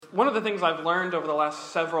one of the things I've learned over the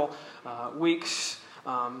last several weeks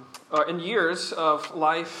and years of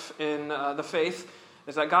life in the faith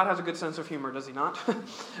is that God has a good sense of humor, does he not?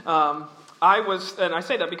 And I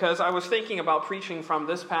say that because I was thinking about preaching from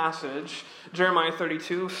this passage, Jeremiah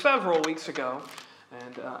 32, several weeks ago.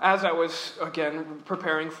 And as I was, again,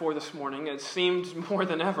 preparing for this morning, it seemed more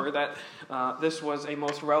than ever that this was a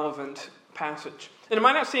most relevant passage. And it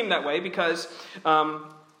might not seem that way because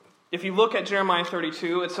if you look at Jeremiah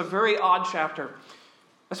 32, it's a very odd chapter,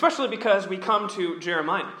 especially because we come to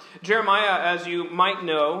Jeremiah. Jeremiah, as you might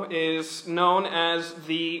know, is known as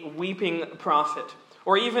the weeping prophet,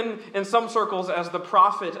 or even in some circles as the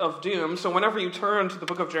prophet of doom. So whenever you turn to the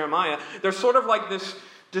book of Jeremiah, there's sort of like this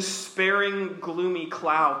despairing, gloomy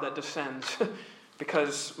cloud that descends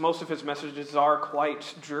because most of his messages are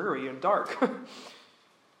quite dreary and dark.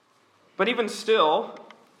 But even still,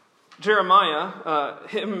 Jeremiah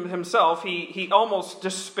himself, he almost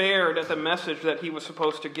despaired at the message that he was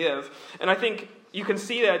supposed to give. And I think you can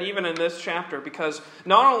see that even in this chapter, because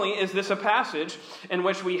not only is this a passage in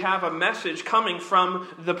which we have a message coming from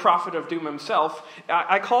the prophet of doom himself,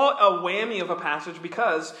 I call it a whammy of a passage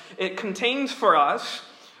because it contains for us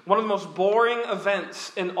one of the most boring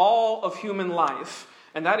events in all of human life,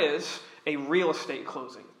 and that is a real estate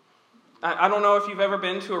closing. I don't know if you've ever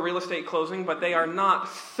been to a real estate closing, but they are not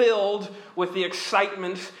filled with the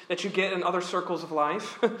excitement that you get in other circles of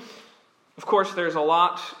life. Of course, there's a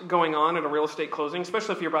lot going on at a real estate closing,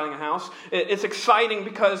 especially if you're buying a house. It's exciting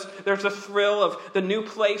because there's a thrill of the new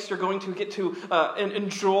place you're going to get to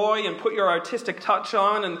enjoy and put your artistic touch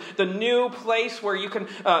on, and the new place where you can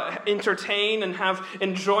entertain and have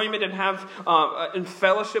enjoyment and have in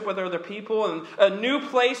fellowship with other people, and a new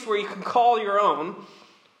place where you can call your own.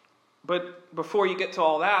 But before you get to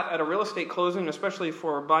all that, at a real estate closing, especially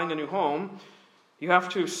for buying a new home, you have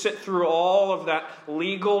to sit through all of that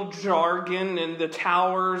legal jargon and the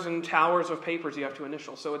towers and towers of papers you have to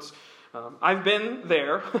initial. So it's, I've been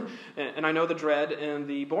there, and I know the dread and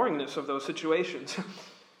the boringness of those situations.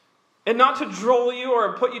 And not to droll you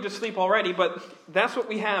or put you to sleep already, but that's what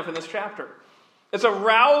we have in this chapter. It's a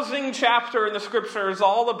rousing chapter in the Scriptures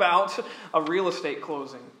all about a real estate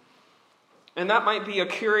closing. And that might be a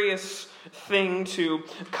curious thing to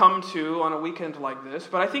come to on a weekend like this,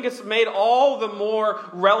 but I think it's made all the more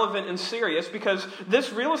relevant and serious because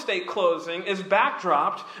this real estate closing is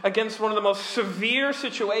backdropped against one of the most severe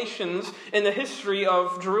situations in the history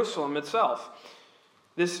of Jerusalem itself.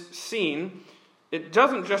 This scene, it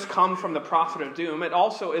doesn't just come from the prophet of doom, it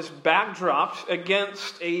also is backdropped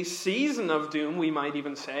against a season of doom, we might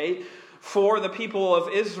even say, for the people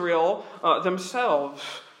of Israel themselves.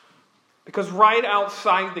 Because right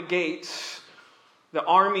outside the gates, the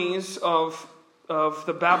armies of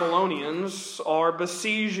the Babylonians are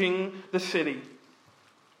besieging the city.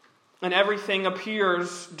 And everything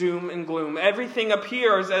appears doom and gloom. Everything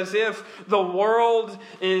appears as if the world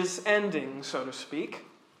is ending, so to speak.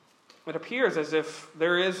 It appears as if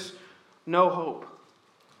there is no hope.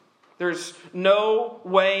 There's no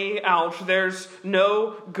way out. There's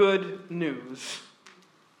no good news.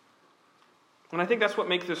 And I think that's what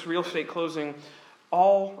makes this real estate closing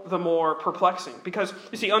all the more perplexing. Because,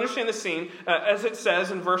 you see, understand the scene, as it says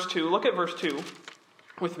in verse 2. Look at verse 2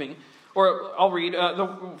 with me. Or I'll read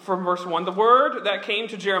from verse 1. The word that came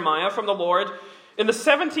to Jeremiah from the Lord in the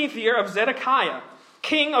 17th year of Zedekiah,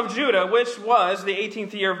 king of Judah, which was the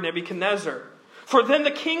 18th year of Nebuchadnezzar. For then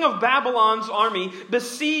the king of Babylon's army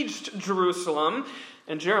besieged Jerusalem,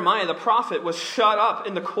 and Jeremiah the prophet was shut up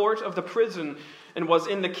in the court of the prison and was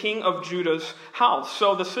in the king of Judah's house.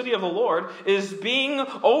 So the city of the Lord is being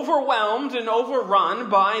overwhelmed and overrun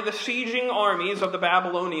by the sieging armies of the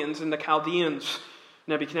Babylonians and the Chaldeans.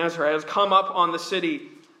 Nebuchadnezzar has come up on the city,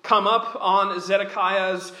 come up on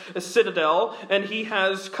Zedekiah's citadel, and he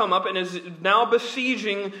has come up and is now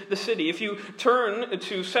besieging the city. If you turn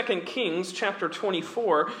to 2 Kings chapter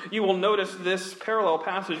 24, you will notice this parallel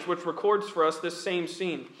passage which records for us this same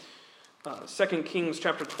scene. 2 Kings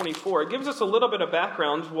chapter 24. It gives us a little bit of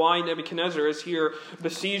background why Nebuchadnezzar is here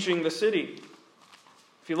besieging the city.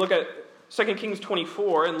 If you look at 2 Kings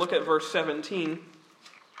 24 and look at verse 17.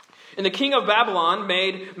 And the king of Babylon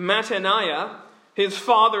made Mattaniah, his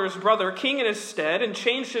father's brother, king in his stead, and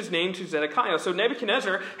changed his name to Zedekiah. So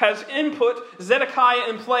Nebuchadnezzar has input Zedekiah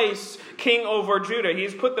in place, king over Judah.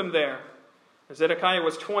 He's put them there. Zedekiah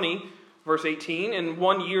was 20, verse 18, and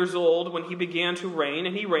 1 year old when he began to reign,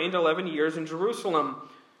 and he reigned 11 years in Jerusalem.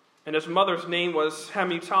 And his mother's name was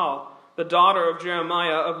Hamutal, the daughter of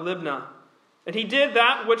Jeremiah of Libnah. And he did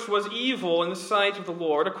that which was evil in the sight of the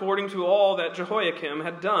Lord, according to all that Jehoiakim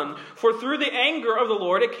had done. For through the anger of the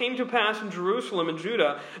Lord it came to pass in Jerusalem and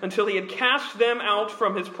Judah, until he had cast them out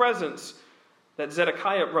from his presence, that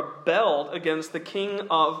Zedekiah rebelled against the king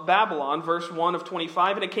of Babylon. Verse 1 of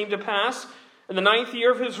 25, and it came to pass in the 9th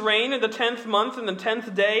year of his reign, in the 10th month, in the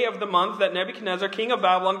 10th day of the month, that Nebuchadnezzar, king of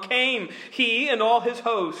Babylon, came, he and all his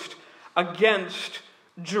host, against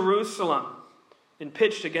Jerusalem, and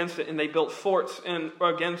pitched against it, and they built forts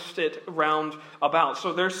against it round about.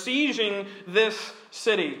 So they're sieging this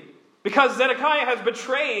city because Zedekiah has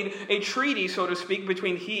betrayed a treaty, so to speak,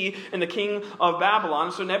 between he and the king of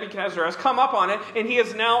Babylon. So Nebuchadnezzar has come up on it, and he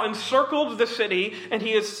has now encircled the city, and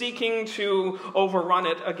he is seeking to overrun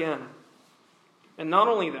it again. And not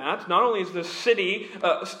only that, not only is the city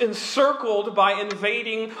encircled by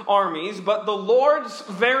invading armies, but the Lord's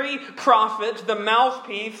very prophet, the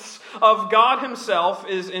mouthpiece of God himself,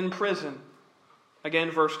 is in prison.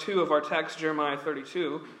 Again, verse 2 of our text, Jeremiah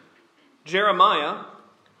 32. Jeremiah,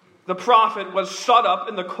 the prophet, was shut up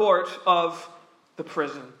in the court of the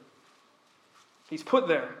prison. He's put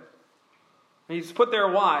there. He's put there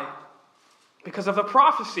why? Because of the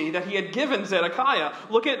prophecy that he had given Zedekiah.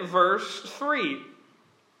 Look at verse 3.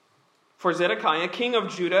 For Zedekiah, king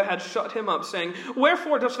of Judah, had shut him up, saying,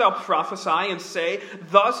 Wherefore dost thou prophesy and say,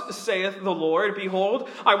 Thus saith the Lord, Behold,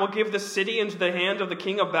 I will give the city into the hand of the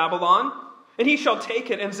king of Babylon, and he shall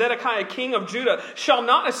take it, and Zedekiah, king of Judah, shall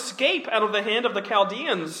not escape out of the hand of the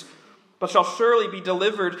Chaldeans, but shall surely be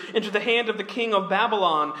delivered into the hand of the king of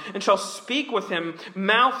Babylon, and shall speak with him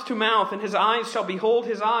mouth to mouth, and his eyes shall behold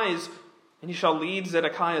his eyes, and he shall lead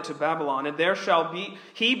Zedekiah to Babylon, and there shall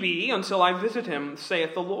he be until I visit him,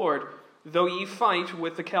 saith the Lord. Though ye fight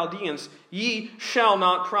with the Chaldeans, ye shall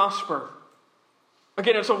not prosper.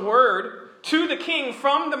 Again, it's a word to the king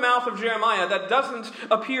from the mouth of Jeremiah that doesn't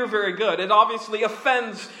appear very good. It obviously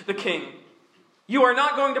offends the king. You are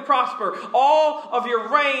not going to prosper. All of your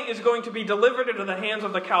reign is going to be delivered into the hands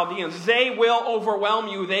of the Chaldeans. They will overwhelm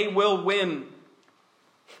you. They will win.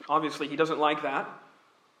 Obviously, he doesn't like that.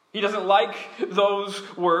 He doesn't like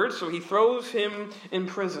those words, so he throws him in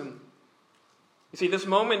prison. You see, this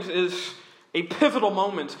moment is a pivotal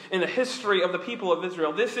moment in the history of the people of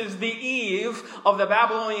Israel. This is the eve of the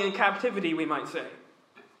Babylonian captivity, we might say.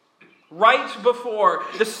 Right before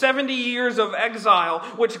the 70 years of exile,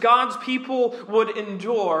 which God's people would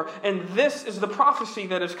endure. And this is the prophecy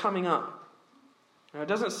that is coming up. Now, it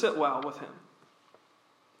doesn't sit well with him.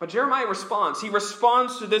 But Jeremiah responds. He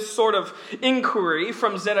responds to this sort of inquiry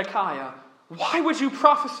from Zedekiah. Why would you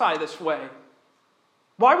prophesy this way?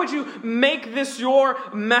 Why would you make this your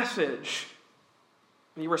message?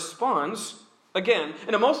 And he responds, again,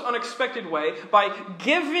 in a most unexpected way, by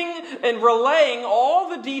giving and relaying all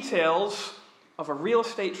the details of a real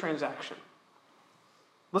estate transaction.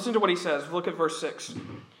 Listen to what he says. Look at verse 6.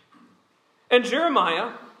 And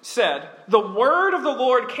Jeremiah said, The word of the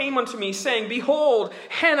Lord came unto me, saying, Behold,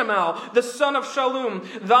 Hanamel, the son of Shallum,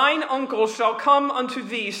 thine uncle shall come unto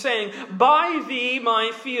thee, saying, Buy thee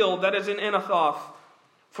my field that is in Anathoth,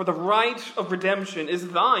 for the right of redemption is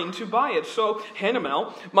thine to buy it. So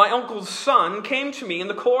Hanamel, my uncle's son, came to me in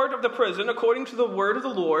the court of the prison, according to the word of the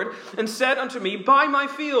Lord, and said unto me, Buy my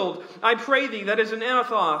field, I pray thee, that is in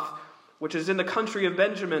Anathoth, which is in the country of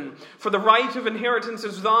Benjamin. For the right of inheritance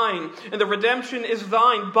is thine, and the redemption is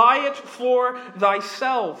thine. Buy it for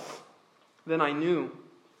thyself. Then I knew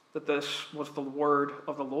that this was the word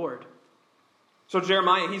of the Lord. So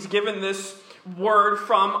Jeremiah, he's given this word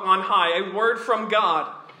from on high, a word from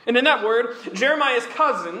God. And in that word, Jeremiah's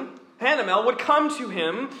cousin, Hanamel, would come to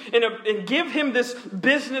him and give him this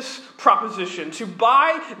business proposition to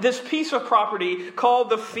buy this piece of property called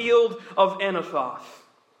the field of Anathoth.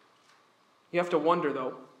 You have to wonder,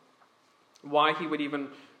 though, why he would even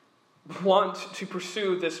want to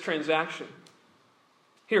pursue this transaction.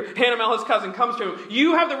 Here, Hanamel, his cousin, comes to him.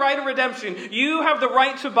 You have the right of redemption. You have the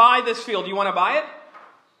right to buy this field. You want to buy it?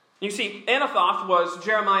 You see, Anathoth was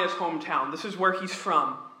Jeremiah's hometown. This is where he's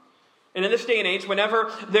from. And in this day and age,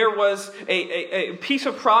 whenever there was a piece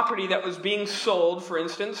of property that was being sold, for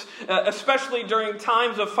instance, especially during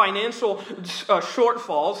times of financial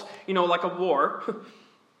shortfalls, like a war,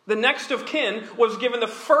 the next of kin was given the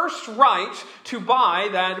first right to buy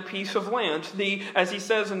that piece of land. As he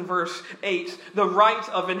says in verse 8, the right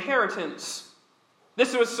of inheritance.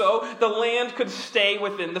 This was so the land could stay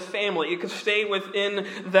within the family. It could stay within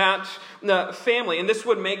that family. And this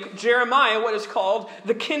would make Jeremiah what is called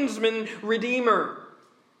the kinsman redeemer.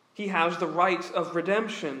 He has the right of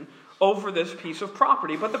redemption over this piece of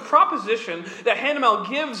property. But the proposition that Hanamel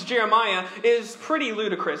gives Jeremiah is pretty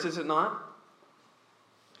ludicrous, is it not?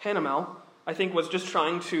 Hanamel, I think, was just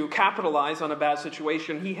trying to capitalize on a bad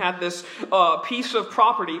situation. He had this piece of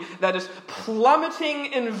property that is plummeting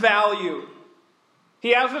in value.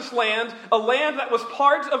 He has this land, a land that was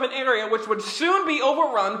part of an area which would soon be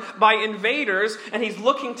overrun by invaders, and he's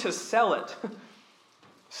looking to sell it.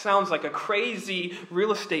 Sounds like a crazy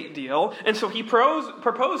real estate deal. And so he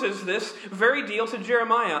proposes this very deal to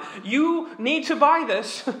Jeremiah. You need to buy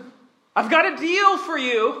this. I've got a deal for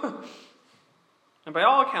you. And by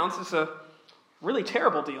all accounts, it's a really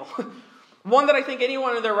terrible deal. One that I think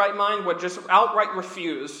anyone in their right mind would just outright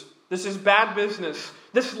refuse. This is bad business.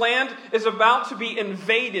 This land is about to be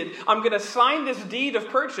invaded. I'm going to sign this deed of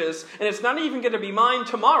purchase, and it's not even going to be mine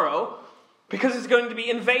tomorrow because it's going to be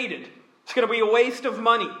invaded. It's going to be a waste of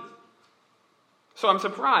money. So I'm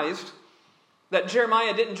surprised that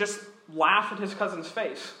Jeremiah didn't just laugh in his cousin's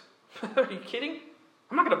face. Are you kidding?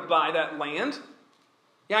 I'm not going to buy that land.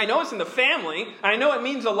 Yeah, I know it's in the family, and I know it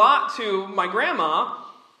means a lot to my grandma,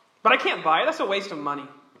 but I can't buy it. That's a waste of money.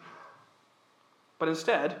 But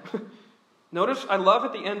instead, notice I love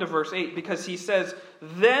at the end of verse 8, because he says,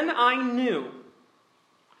 then I knew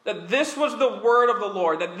that this was the word of the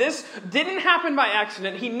Lord, that this didn't happen by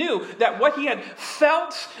accident. He knew that what he had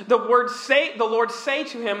felt the Lord say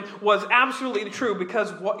to him was absolutely true,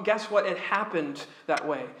 because guess what? It happened that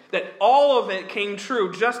way. That all of it came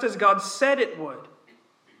true, just as God said it would.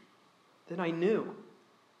 Then I knew.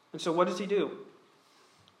 And so what does he do?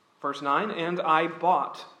 Verse 9, and I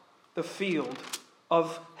bought the field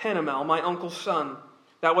of Hanamel, my uncle's son,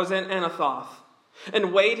 that was in Anathoth,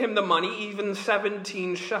 and weighed him the money, even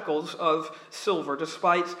 17 shekels of silver.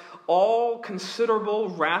 Despite all considerable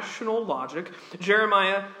rational logic,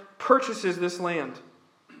 Jeremiah purchases this land.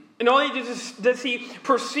 And not only does he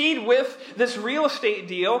proceed with this real estate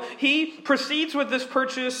deal, he proceeds with this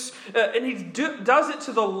purchase, and he does it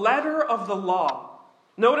to the letter of the law.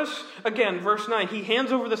 Notice, again, verse 9, he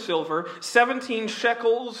hands over the silver, 17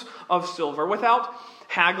 shekels of silver, without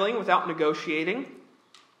haggling, without negotiating.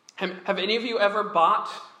 Have any of you ever bought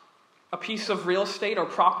a piece of real estate or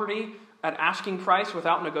property at asking price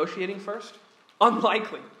without negotiating first?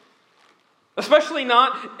 Unlikely. Especially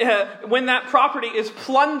not when that property is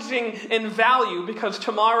plunging in value, because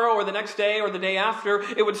tomorrow or the next day or the day after,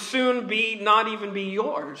 it would soon not even be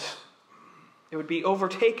yours. It would be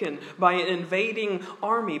overtaken by an invading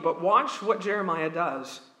army. But watch what Jeremiah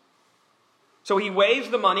does. So he weighs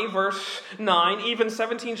the money, verse 9, even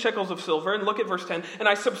 17 shekels of silver. And look at verse 10. And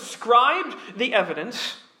I subscribed the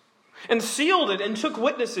evidence and sealed it and took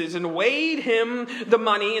witnesses and weighed him the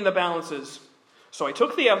money in the balances. So I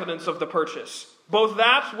took the evidence of the purchase, both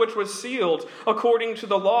that which was sealed according to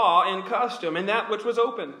the law and custom, and that which was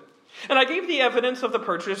open. And I gave the evidence of the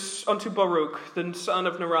purchase unto Baruch, the son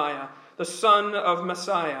of Neriah, the son of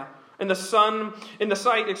Messiah, in the sight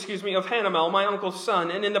of Hanamel, my uncle's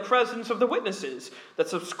son, and in the presence of the witnesses that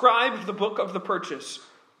subscribed the book of the purchase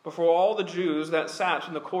before all the Jews that sat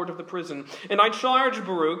in the court of the prison. And I charged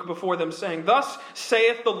Baruch before them, saying, thus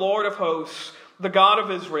saith the Lord of hosts, the God of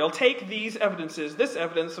Israel, take these evidences, this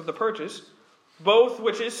evidence of the purchase, both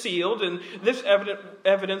which is sealed, and this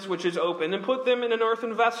evidence which is open, and put them in an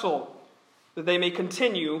earthen vessel, that they may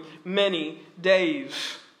continue many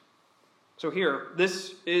days. So here,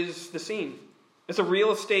 this is the scene. It's a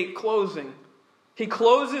real estate closing. He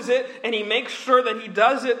closes it, and he makes sure that he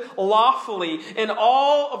does it lawfully in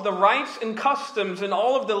all of the rights and customs and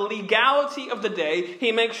all of the legality of the day.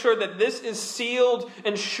 He makes sure that this is sealed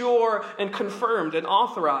and sure and confirmed and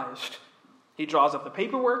authorized. He draws up the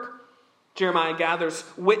paperwork. Jeremiah gathers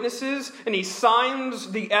witnesses, and he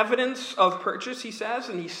signs the evidence of purchase, he says,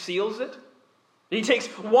 and he seals it. He takes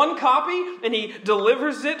one copy and he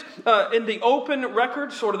delivers it in the open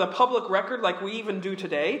record, sort of the public record like we even do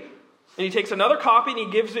today. And he takes another copy and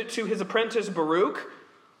he gives it to his apprentice Baruch,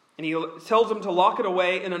 and he tells him to lock it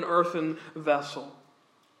away in an earthen vessel.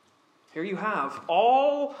 Here you have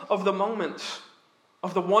all of the moments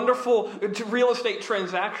of the wonderful real estate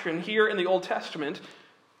transaction here in the Old Testament.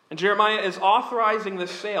 And Jeremiah is authorizing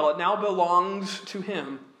this sale. It now belongs to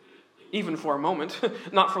him. Even for a moment,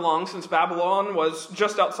 not for long, since Babylon was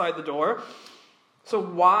just outside the door. So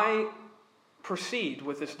why proceed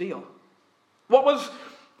with this deal?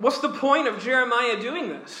 What's the point of Jeremiah doing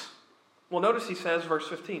this? Well, notice he says, verse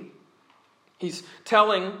 15. He's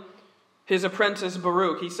telling his apprentice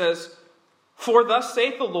Baruch, he says, for thus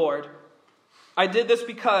saith the Lord, I did this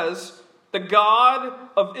because the God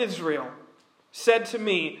of Israel said to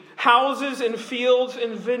me, houses and fields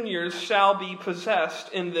and vineyards shall be possessed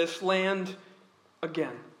in this land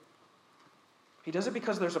again. He does it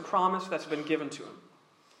because there's a promise that's been given to him.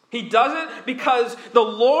 He does it because the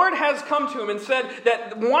Lord has come to him and said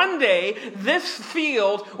that one day this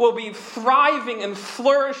field will be thriving and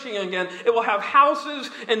flourishing again. It will have houses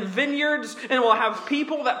and vineyards, and it will have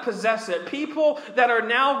people that possess it. People that are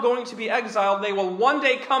now going to be exiled, they will one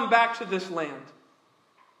day come back to this land.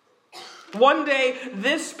 One day,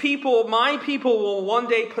 this people, my people, will one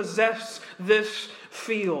day possess this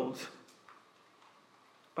field.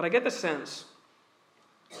 But I get the sense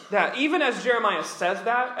that even as Jeremiah says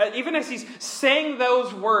that, even as he's saying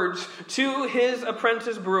those words to his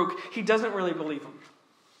apprentice Baruch, he doesn't really believe them.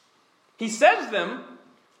 He says them,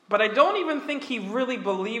 but I don't even think he really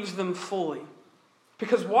believes them fully.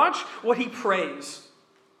 Because watch what he prays.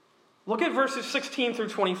 Look at verses 16 through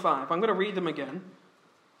 25. I'm going to read them again.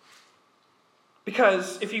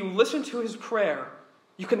 Because if you listen to his prayer,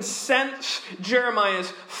 you can sense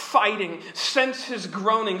Jeremiah's fighting, sense his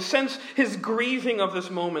groaning, sense his grieving of this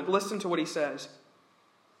moment. Listen to what he says.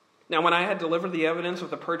 Now, when I had delivered the evidence of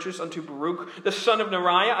the purchase unto Baruch, the son of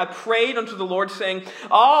Neriah, I prayed unto the Lord, saying,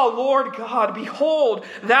 Ah, Lord God, behold,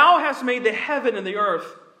 thou hast made the heaven and the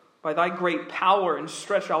earth by thy great power and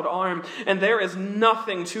stretched out arm, and there is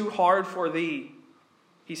nothing too hard for thee.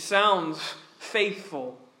 He sounds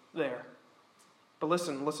faithful there. But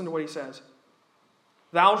listen to what he says.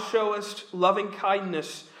 Thou showest loving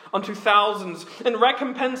kindness unto thousands, and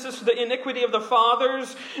recompensest the iniquity of the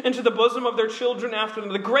fathers into the bosom of their children after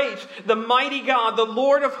them. The great, the mighty God, the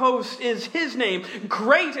Lord of hosts is his name,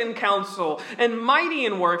 great in counsel and mighty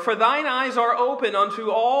in work. For thine eyes are open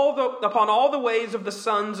upon all the ways of the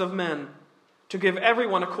sons of men, to give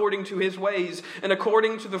everyone according to his ways and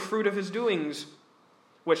according to the fruit of his doings,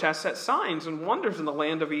 which has set signs and wonders in the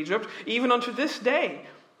land of Egypt, even unto this day,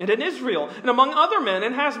 and in Israel, and among other men,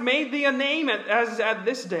 and has made thee a name as at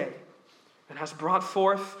this day, and has brought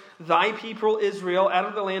forth thy people Israel out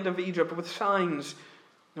of the land of Egypt with signs,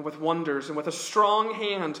 and with wonders, and with a strong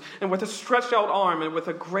hand, and with a stretched out arm, and with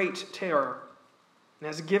a great terror, and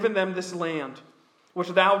has given them this land, which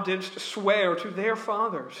thou didst swear to their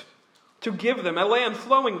fathers, to give them a land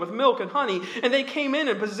flowing with milk and honey. And they came in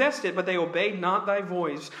and possessed it, but they obeyed not thy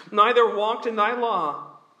voice, neither walked in thy law.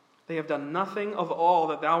 They have done nothing of all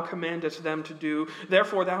that thou commandest them to do.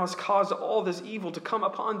 Therefore thou hast caused all this evil to come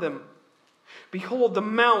upon them. Behold, the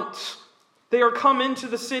mounts, they are come into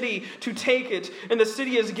the city to take it, and the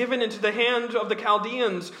city is given into the hand of the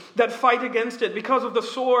Chaldeans that fight against it, because of the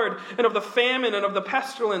sword, and of the famine, and of the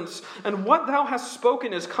pestilence. And what thou hast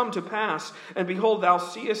spoken is come to pass, and behold, thou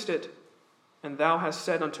seest it. And thou hast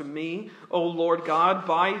said unto me, O Lord God,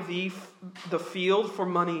 buy thee the field for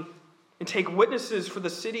money, and take witnesses, for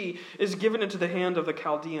the city is given into the hand of the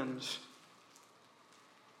Chaldeans.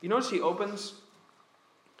 You notice he opens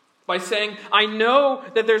by saying, I know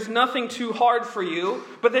that there's nothing too hard for you,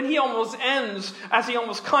 but then he almost ends as he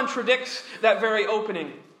almost contradicts that very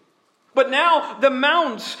opening. But now the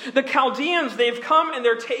mounts, the Chaldeans, they've come and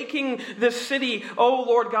they're taking this city. Oh,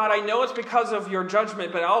 Lord God, I know it's because of your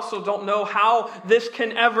judgment, but I also don't know how this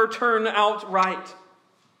can ever turn out right.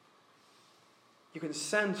 You can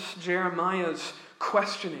sense Jeremiah's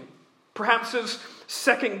questioning, perhaps his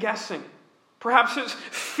second guessing, perhaps his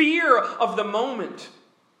fear of the moment.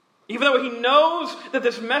 Even though he knows that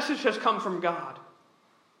this message has come from God,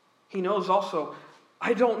 he knows also,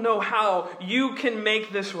 I don't know how you can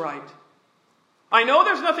make this right. I know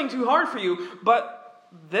there's nothing too hard for you, but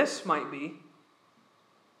this might be.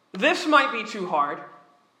 This might be too hard.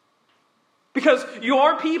 Because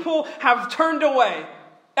your people have turned away.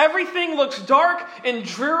 Everything looks dark and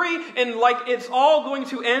dreary and like it's all going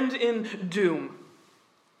to end in doom.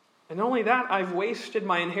 And not only that, I've wasted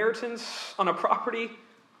my inheritance on a property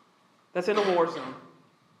that's in a war zone.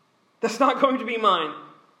 That's not going to be mine.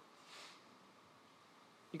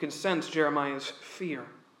 You can sense Jeremiah's fear.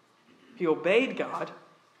 He obeyed God.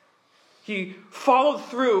 He followed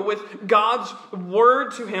through with God's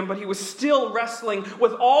word to him, but he was still wrestling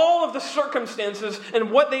with all of the circumstances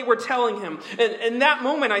and what they were telling him. And in that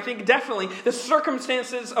moment, I think definitely the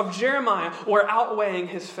circumstances of Jeremiah were outweighing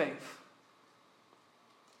his faith.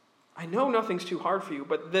 I know nothing's too hard for you,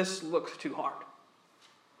 but this looks too hard.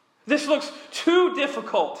 This looks too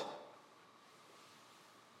difficult.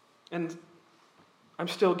 And I'm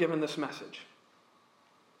still given this message.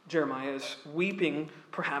 Jeremiah is weeping,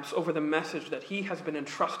 perhaps, over the message that he has been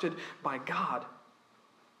entrusted by God.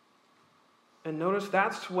 And notice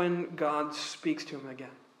that's when God speaks to him again.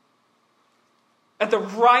 At the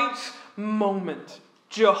right moment,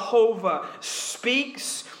 Jehovah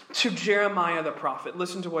speaks to Jeremiah the prophet.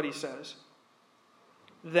 Listen to what he says.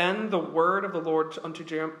 Then the word of the Lord unto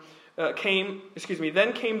came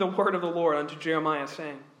the word of the Lord unto Jeremiah,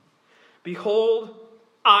 saying, Behold,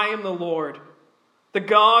 I am the Lord, the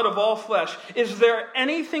God of all flesh. Is there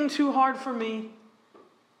anything too hard for me?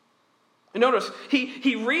 And notice,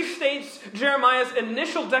 he restates Jeremiah's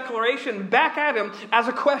initial declaration back at him as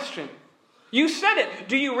a question. You said it.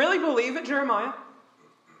 Do you really believe it, Jeremiah?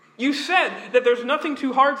 You said that there's nothing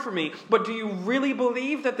too hard for me, but do you really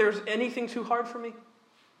believe that there's anything too hard for me?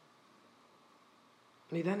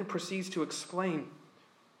 And he then proceeds to explain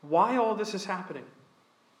why all this is happening.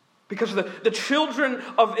 Because the children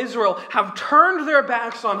of Israel have turned their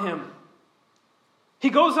backs on him. He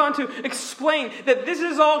goes on to explain that this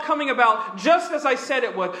is all coming about just as I said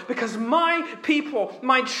it would, because my people,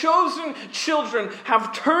 my chosen children,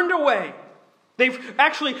 have turned away. They've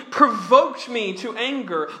actually provoked me to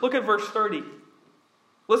anger. Look at verse 30.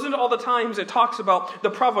 Listen to all the times it talks about the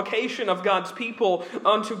provocation of God's people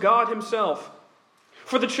unto God himself.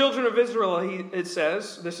 For the children of Israel, it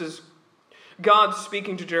says, this is God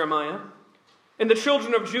speaking to Jeremiah, and the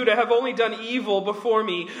children of Judah have only done evil before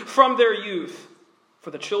me from their youth. For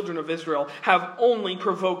the children of Israel have only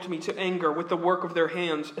provoked me to anger with the work of their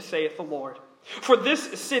hands, saith the Lord. For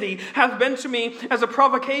this city hath been to me as a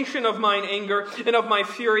provocation of mine anger and of my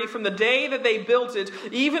fury from the day that they built it,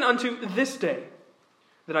 even unto this day,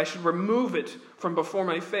 that I should remove it from before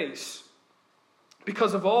my face.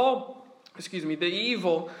 Because of the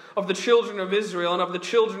evil of the children of Israel and of the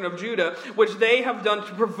children of Judah, which they have done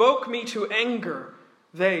to provoke me to anger,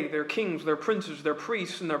 they, their kings, their princes, their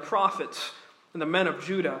priests, and their prophets, and the men of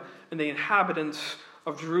Judah, and the inhabitants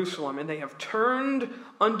of Jerusalem, and they have turned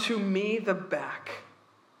unto me the back,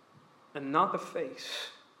 and not the face.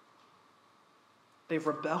 They've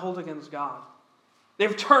rebelled against God.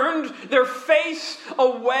 They've turned their face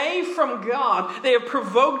away from God. They have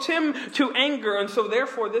provoked him to anger, and so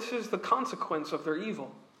therefore this is the consequence of their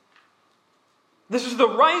evil. This is the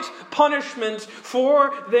right punishment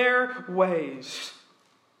for their ways.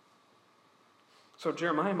 So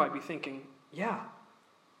Jeremiah might be thinking, yeah,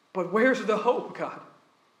 but where's the hope, God?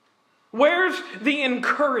 Where's the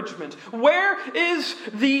encouragement? Where is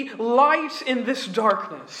the light in this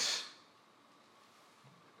darkness?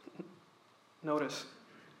 Notice,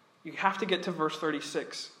 you have to get to verse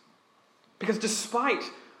 36. Because despite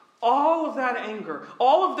all of that anger,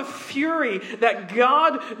 all of the fury that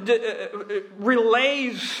God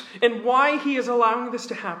relays and why he is allowing this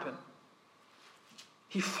to happen,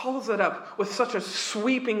 he follows it up with such a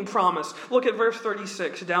sweeping promise. Look at verse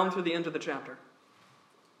 36, down through the end of the chapter.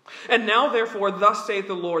 And now, therefore, thus saith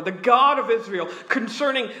the Lord, the God of Israel,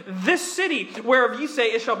 concerning this city, whereof ye say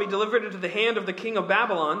it shall be delivered into the hand of the king of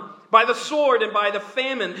Babylon, by the sword and by the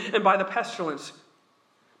famine and by the pestilence.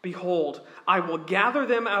 Behold, I will gather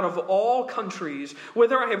them out of all countries,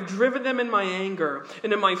 whither I have driven them in my anger,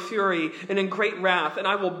 and in my fury, and in great wrath, and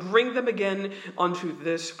I will bring them again unto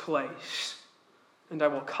this place. And I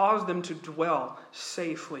will cause them to dwell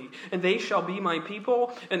safely. And they shall be my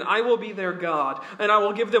people, and I will be their God. And I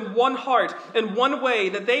will give them one heart and one way,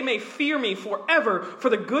 that they may fear me forever for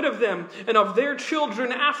the good of them and of their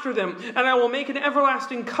children after them. And I will make an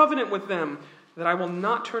everlasting covenant with them, that I will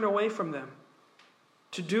not turn away from them,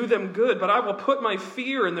 to do them good. But I will put my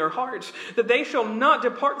fear in their hearts, that they shall not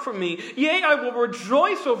depart from me. Yea, I will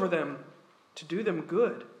rejoice over them, to do them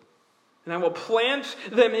good. And I will plant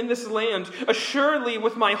them in this land, assuredly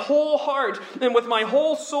with my whole heart and with my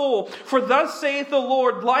whole soul. For thus saith the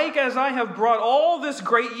Lord, like as I have brought all this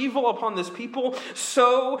great evil upon this people,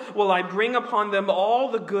 so will I bring upon them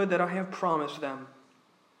all the good that I have promised them.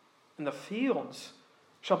 And the fields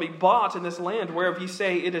shall be bought in this land, whereof ye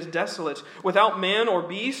say it is desolate, without man or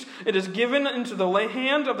beast. It is given into the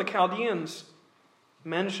hand of the Chaldeans.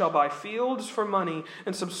 Men shall buy fields for money,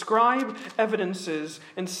 and subscribe evidences,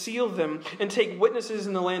 and seal them, and take witnesses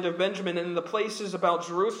in the land of Benjamin, and in the places about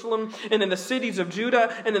Jerusalem, and in the cities of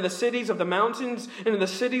Judah, and in the cities of the mountains, and in the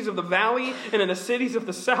cities of the valley, and in the cities of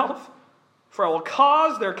the south. For I will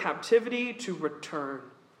cause their captivity to return,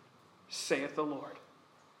 saith the Lord.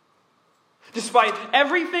 Despite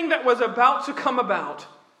everything that was about to come about,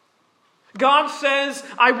 God says,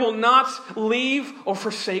 I will not leave or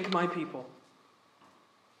forsake my people.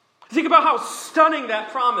 Think about how stunning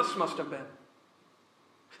that promise must have been.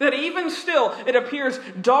 That even still, it appears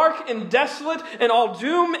dark and desolate and all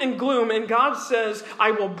doom and gloom. And God says,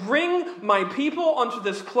 I will bring my people unto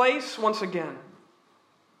this place once again.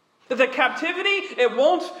 That the captivity, it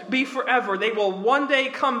won't be forever. They will one day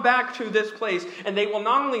come back to this place. And they will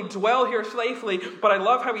not only dwell here safely, but I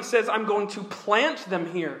love how he says, I'm going to plant them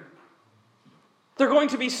here. They're going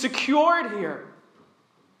to be secured here.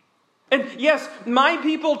 And yes, my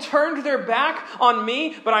people turned their back on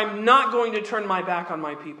me, but I'm not going to turn my back on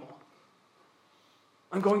my people.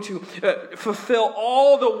 I'm going to fulfill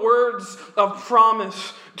all the words of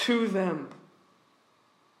promise to them.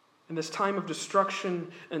 In this time of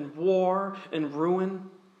destruction and war and ruin,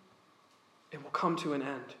 it will come to an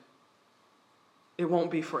end. It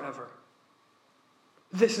won't be forever.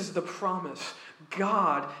 This is the promise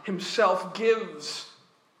God himself gives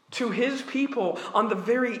to his people on the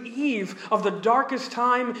very eve of the darkest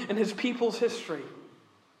time in his people's history.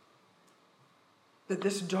 That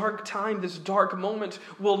this dark time, this dark moment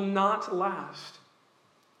will not last.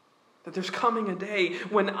 That there's coming a day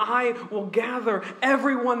when I will gather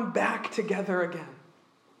everyone back together again.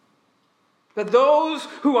 That those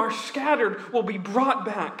who are scattered will be brought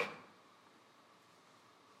back.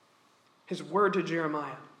 His word to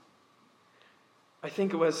Jeremiah, I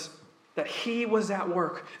think it was that he was at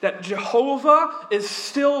work. That Jehovah is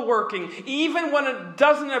still working, even when it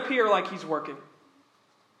doesn't appear like he's working.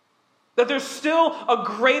 That there's still a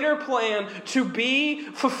greater plan to be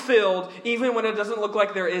fulfilled, even when it doesn't look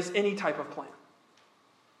like there is any type of plan.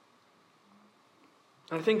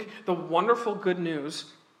 And I think the wonderful good news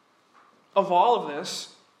of all of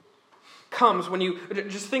this comes when you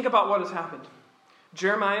just think about what has happened.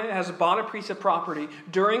 Jeremiah has bought a piece of property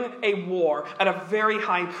during a war at a very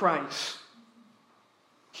high price.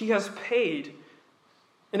 He has paid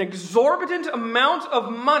an exorbitant amount of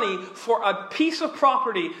money for a piece of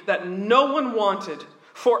property that no one wanted,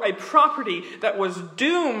 for a property that was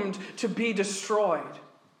doomed to be destroyed.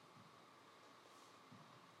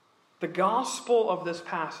 The gospel of this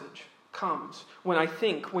passage comes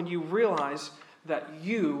when you realize that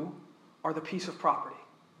you are the piece of property.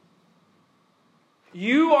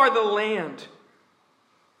 You are the land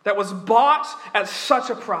that was bought at such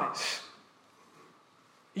a price.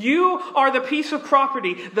 You are the piece of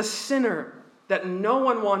property, the sinner that no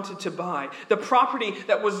one wanted to buy, the property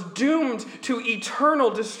that was doomed to eternal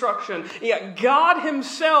destruction. Yet God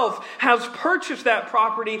himself has purchased that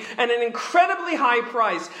property at an incredibly high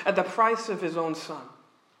price, at the price of his own Son.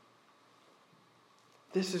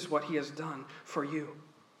 This is what he has done for you.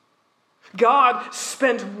 God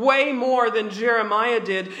spent way more than Jeremiah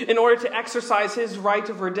did in order to exercise his right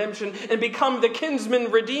of redemption and become the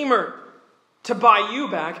kinsman redeemer. To buy you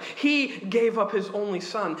back, he gave up his only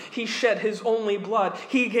Son. He shed his only blood.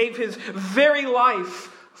 He gave his very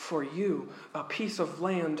life for you. A piece of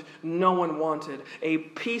land no one wanted. A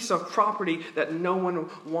piece of property that no one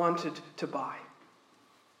wanted to buy.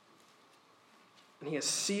 And he has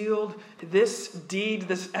sealed this deed,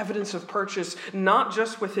 this evidence of purchase, not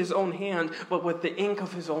just with his own hand, but with the ink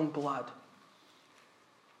of his own blood.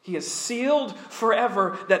 He has sealed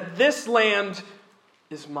forever that this land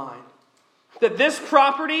is mine. That this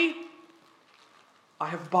property, I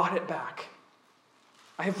have bought it back.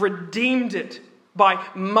 I have redeemed it by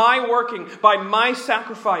my working, by my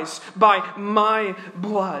sacrifice, by my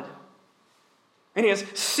blood. And he has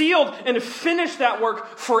sealed and finished that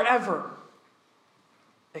work forever.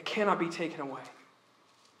 It cannot be taken away.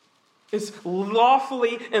 It's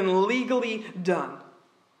lawfully and legally done.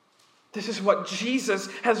 This is what Jesus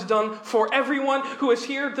has done for everyone who is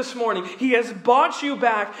here this morning. He has bought you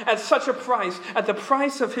back at such a price, at the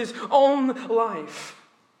price of his own life.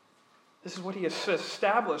 This is what he has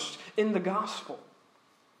established in the gospel.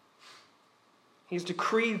 He's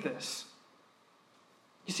decreed this.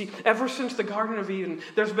 You see, ever since the Garden of Eden,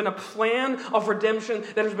 there's been a plan of redemption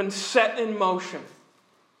that has been set in motion.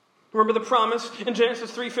 Remember the promise in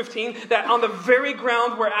Genesis 3:15 that on the very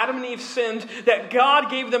ground where Adam and Eve sinned, that God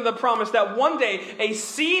gave them the promise that one day a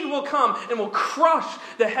seed will come and will crush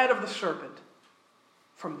the head of the serpent.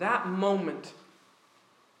 From that moment,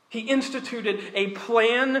 he instituted a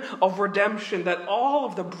plan of redemption, that all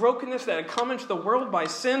of the brokenness that had come into the world by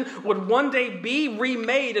sin would one day be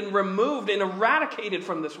remade and removed and eradicated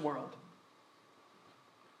from this world.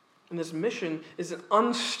 And this mission is an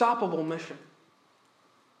unstoppable mission.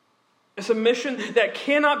 It's a mission that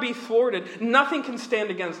cannot be thwarted. Nothing can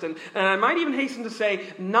stand against it. And I might even hasten to say,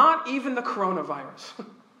 not even the coronavirus.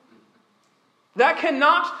 That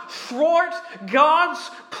cannot thwart God's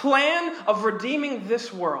plan of redeeming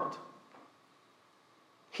this world.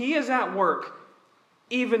 He is at work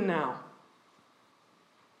even now.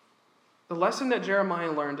 The lesson that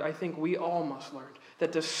Jeremiah learned, I think we all must learn,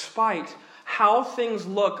 that despite how things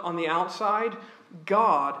look on the outside,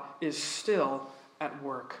 God is still at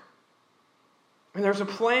work. And there's a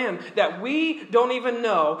plan that we don't even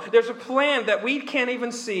know. There's a plan that we can't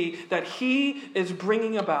even see that he is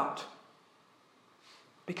bringing about.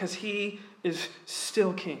 Because he is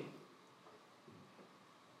still king.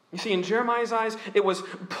 You see, in Jeremiah's eyes, it was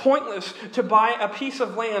pointless to buy a piece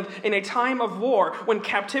of land in a time of war when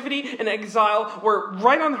captivity and exile were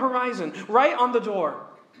right on the horizon, right on the door.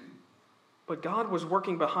 But God was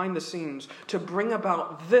working behind the scenes to bring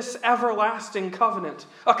about this everlasting covenant,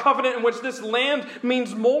 a covenant in which this land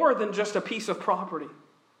means more than just a piece of property.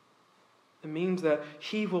 It means that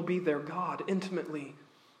He will be their God intimately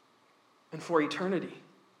and for eternity.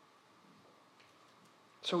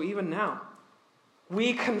 So even now,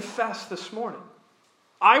 we confess this morning,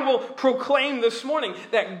 I will proclaim this morning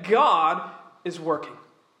that God is working.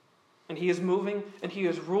 And He is moving and He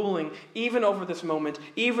is ruling even over this moment,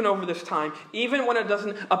 even over this time, even when it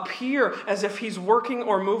doesn't appear as if He's working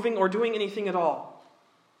or moving or doing anything at all.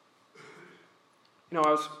 You know,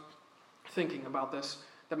 I was thinking about this,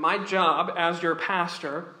 that my job as your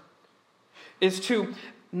pastor is to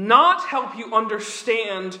not help you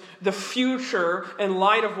understand the future in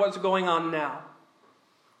light of what's going on now.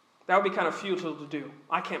 That would be kind of futile to do.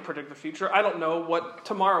 I can't predict the future. I don't know what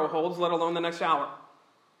tomorrow holds, let alone the next hour.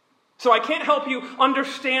 So I can't help you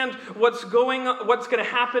understand what's going to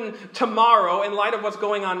happen tomorrow in light of what's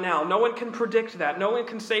going on now. No one can predict that. No one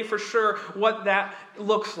can say for sure what that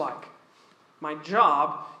looks like. My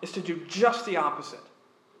job is to do just the opposite.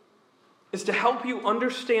 Is to help you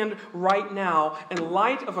understand right now in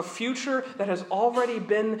light of a future that has already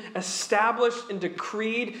been established and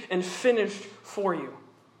decreed and finished for you.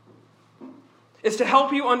 Is to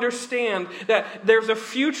help you understand that there's a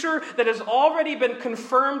future that has already been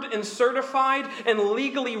confirmed and certified and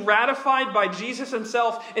legally ratified by Jesus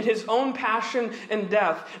Himself in His own passion and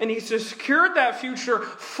death. And He's secured that future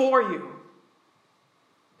for you.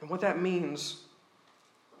 And what that means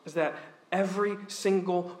is that every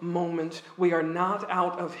single moment we are not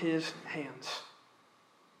out of His hands.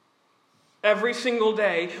 Every single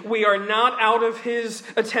day we are not out of His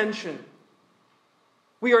attention.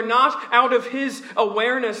 We are not out of His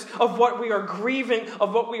awareness of what we are grieving,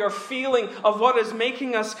 of what we are feeling, of what is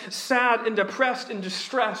making us sad and depressed and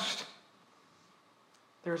distressed.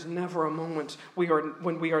 There's never a moment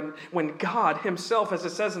when God Himself, as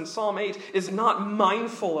it says in Psalm 8, is not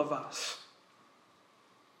mindful of us.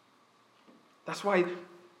 That's why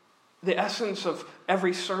the essence of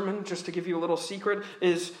every sermon, just to give you a little secret,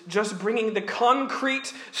 is just bringing the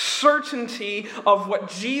concrete certainty of what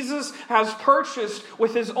Jesus has purchased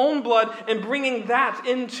with His own blood and bringing that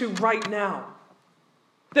into right now.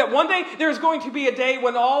 That one day there's going to be a day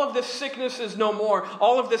when all of this sickness is no more.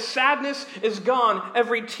 All of this sadness is gone.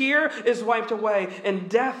 Every tear is wiped away. And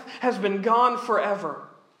death has been gone forever.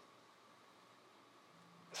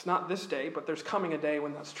 It's not this day, but there's coming a day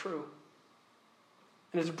when that's true.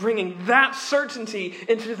 And it's bringing that certainty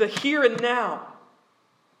into the here and now.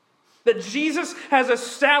 That Jesus has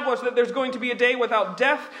established that there's going to be a day without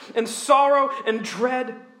death and sorrow and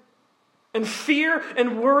dread and fear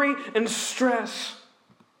and worry and stress.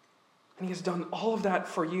 And He has done all of that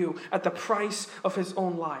for you at the price of His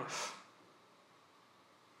own life.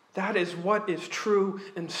 That is what is true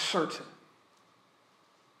and certain.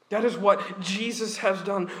 That is what Jesus has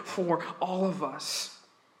done for all of us.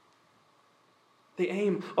 The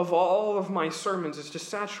aim of all of my sermons is to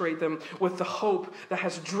saturate them with the hope that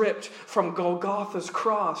has dripped from Golgotha's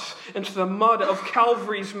cross into the mud of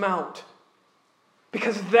Calvary's Mount.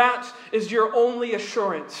 Because that is your only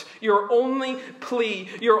assurance, your only plea,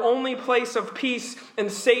 your only place of peace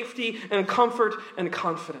and safety and comfort and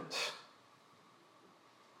confidence.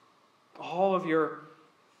 All of your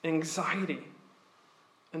anxiety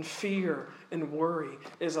and fear and worry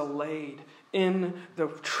is allayed in the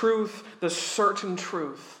truth, the certain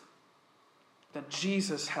truth, that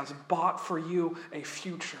Jesus has bought for you a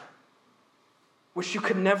future which you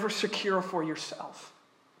could never secure for yourself.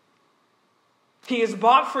 He has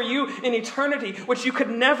bought for you an eternity which you could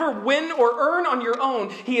never win or earn on your own.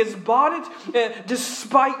 He has bought it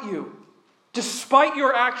despite you. Despite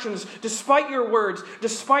your actions, despite your words,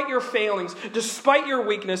 despite your failings, despite your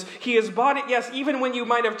weakness, He has bought it, yes, even when you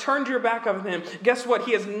might have turned your back on Him. Guess what?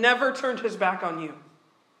 He has never turned His back on you.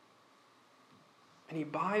 And He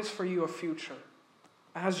buys for you a future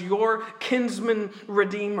as your kinsman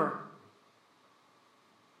redeemer.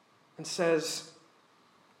 And says,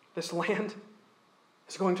 this land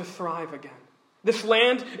is going to thrive again. This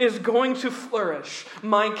land is going to flourish.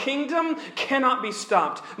 My kingdom cannot be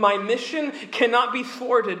stopped. My mission cannot be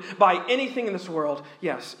thwarted by anything in this world.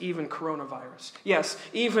 Yes, even coronavirus. Yes,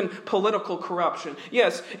 even political corruption.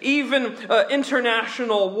 Yes, even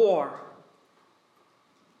international war.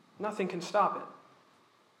 Nothing can stop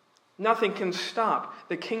it. Nothing can stop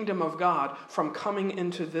the kingdom of God from coming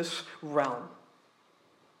into this realm.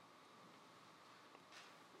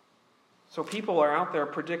 So people are out there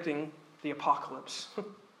predicting the apocalypse.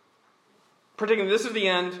 Predicting this is the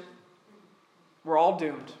end. We're all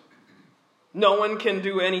doomed. No one can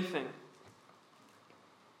do anything.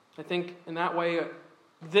 I think in that way,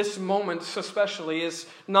 this moment especially is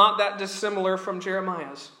not that dissimilar from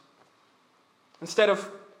Jeremiah's. Instead of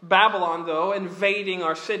Babylon, though, invading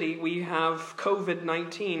our city, we have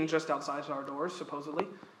COVID-19 just outside our doors, supposedly.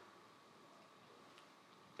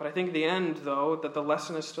 But I think at the end, though, that the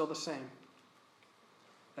lesson is still the same.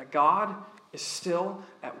 That God is still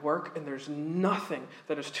at work, and there's nothing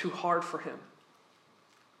that is too hard for him.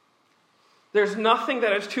 There's nothing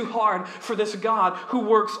that is too hard for this God who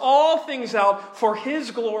works all things out for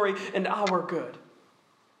his glory and our good.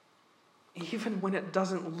 Even when it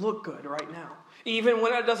doesn't look good right now. Even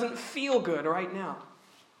when it doesn't feel good right now.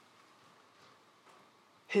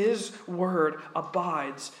 His word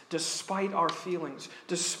abides despite our feelings,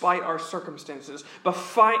 despite our circumstances,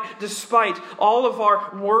 despite all of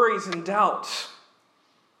our worries and doubts.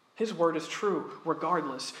 His word is true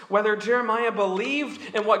regardless. Whether Jeremiah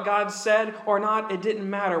believed in what God said or not, it didn't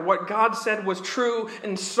matter. What God said was true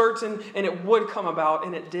and certain, and it would come about,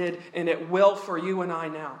 and it did, and it will for you and I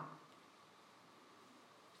now.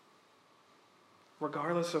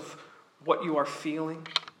 Regardless of what you are feeling,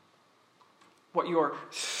 what you are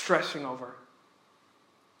stressing over,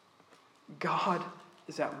 God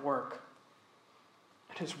is at work,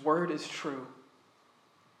 and his word is true.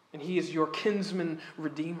 And he is your kinsman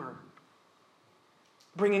redeemer,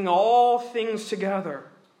 bringing all things together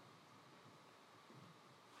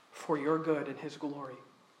for your good and his glory.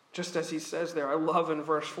 Just as he says there, I love in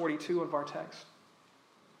verse 42 of our text.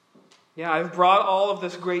 Yeah, I've brought all of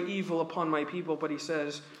this great evil upon my people, but he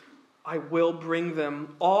says, I will bring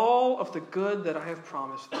them all of the good that I have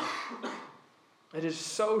promised them. It is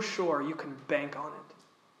so sure you can bank on it.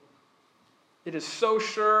 It is so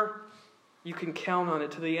sure you can count on it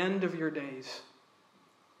to the end of your days.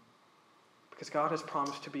 Because God has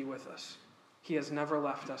promised to be with us. He has never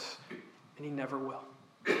left us, and he never will.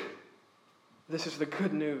 This is the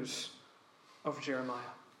good news of Jeremiah.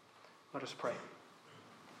 Let us pray.